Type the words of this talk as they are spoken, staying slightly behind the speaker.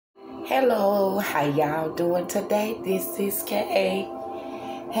Hello, how y'all doing today? This is Kay.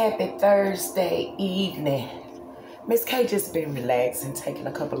 Happy Thursday evening. Miss K just been relaxing, taking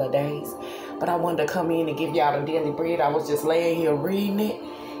a couple of days, but I wanted to come in and give y'all the daily bread. I was just laying here reading it,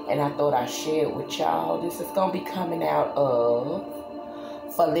 and I thought I'd share it with y'all. This is going to be coming out of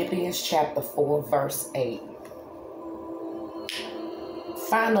Philippians chapter 4, verse 8.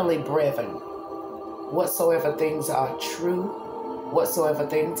 Finally, brethren, whatsoever things are true, whatsoever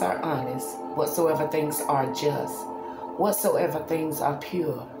things are honest, whatsoever things are just, whatsoever things are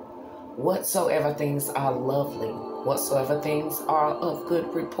pure, whatsoever things are lovely, whatsoever things are of good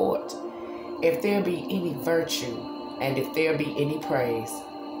report, if there be any virtue, and if there be any praise,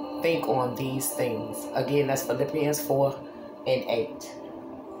 think on these things. Again, that's Philippians 4 and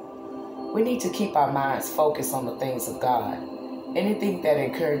 8. We need to keep our minds focused on the things of God. Anything that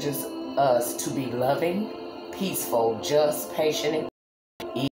encourages us to be loving, peaceful, just, patient,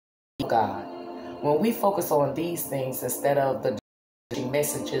 and God. When we focus on these things instead of the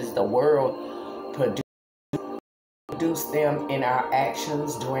messages the world produce them in our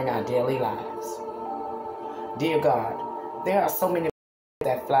actions during our daily lives. Dear God, there are so many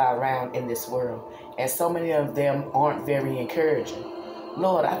that fly around in this world, and so many of them aren't very encouraging.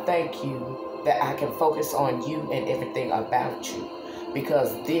 Lord, I thank you that I can focus on you and everything about you, because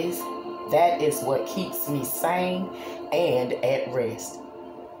that is what keeps me sane and at rest.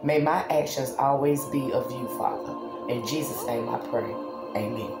 May my actions always be of you, Father. In Jesus' name I pray.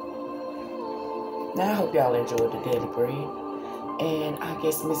 Amen. Now, I hope y'all enjoyed the Daily Bread. And I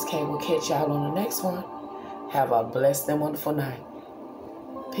guess Miss K will catch y'all on the next one. Have a blessed and wonderful night.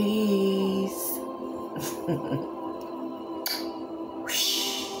 Peace.